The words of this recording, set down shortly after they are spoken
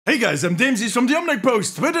Hey guys, I'm Damesies from the Omnic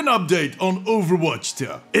Post with an update on Overwatch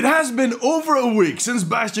 2. It has been over a week since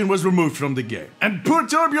Bastion was removed from the game, and poor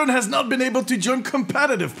Torbjorn has not been able to join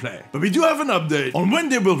competitive play. But we do have an update on when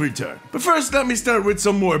they will return. But first, let me start with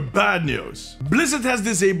some more bad news. Blizzard has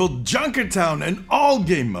disabled Junkertown in all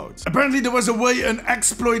game modes. Apparently there was an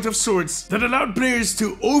exploit of sorts that allowed players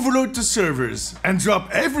to overload the servers and drop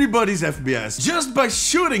everybody's FPS just by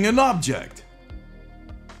shooting an object.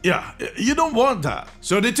 Yeah, you don't want that.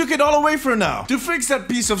 So they took it all away for now, to fix that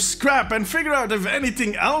piece of scrap and figure out if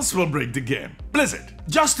anything else will break the game. Blizzard,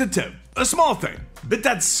 just a tip, a small thing. But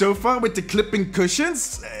that sofa with the clipping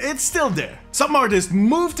cushions, it's still there. Some artists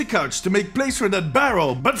moved the couch to make place for that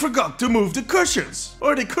barrel, but forgot to move the cushions.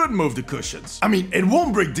 Or they could move the cushions. I mean, it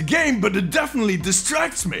won't break the game, but it definitely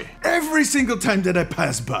distracts me every single time that I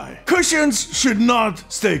pass by. Cushions should not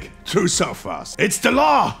stick to sofas. It's the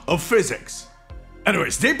law of physics.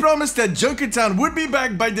 Anyways, they promised that Junkertown would be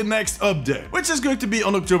back by the next update, which is going to be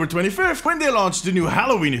on October 25th when they launch the new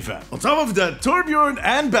Halloween event. On top of that, Torbjorn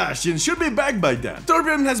and Bastion should be back by then.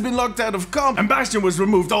 Torbjorn has been locked out of comp and Bastion was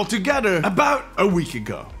removed altogether about a week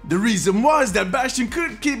ago. The reason was that Bastion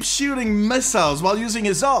could keep shooting missiles while using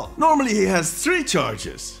his ult. Normally he has 3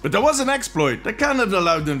 charges, but there was an exploit that kind of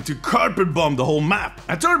allowed them to carpet bomb the whole map.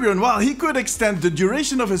 And Torbjorn, while he could extend the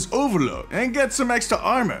duration of his overload and get some extra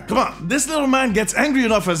armor. Come on, this little man gets angry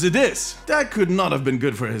enough as it is. That could not have been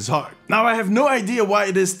good for his heart. Now I have no idea why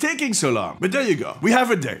it is taking so long, but there you go, we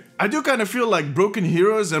have a date. I do kind of feel like broken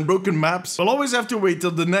heroes and broken maps will always have to wait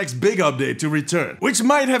till the next big update to return, which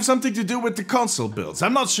might have something to do with the console builds,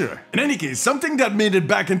 I'm not sure. In any case, something that made it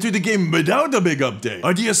back into the game without a big update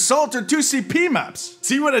are the Assault or 2CP maps.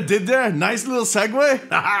 See what I did there? Nice little segue?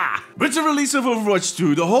 Haha! With the release of Overwatch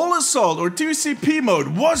 2, the whole Assault or 2CP mode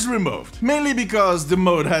was removed, mainly because the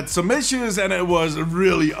mode had some issues and it was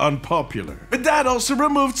really unpopular. But that also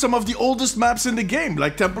removed some of the oldest maps in the game,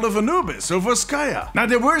 like Temple of Anubis or Voskaya. Now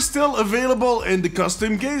they were still available in the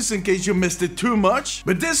custom games in case you missed it too much,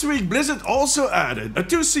 but this week Blizzard also added a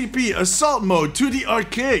 2CP Assault mode to the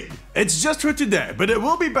arcade. It's just for today, but it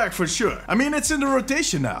will be back for sure. I mean, it's in the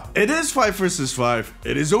rotation now. It is 5 vs 5,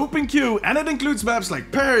 it is open queue, and it includes maps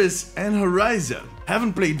like Paris and Horizon.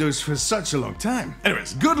 Haven't played those for such a long time.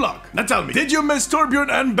 Anyways, good luck. Now tell me, did you miss Torbjorn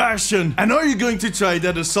and Bastion? And are you going to try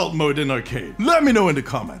that Assault mode in arcade? Let me know in the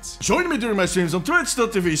comments. Join me during my streams on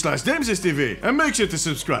twitch.tv/DamesiesTV and make sure to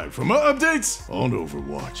subscribe for more updates on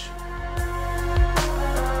Overwatch.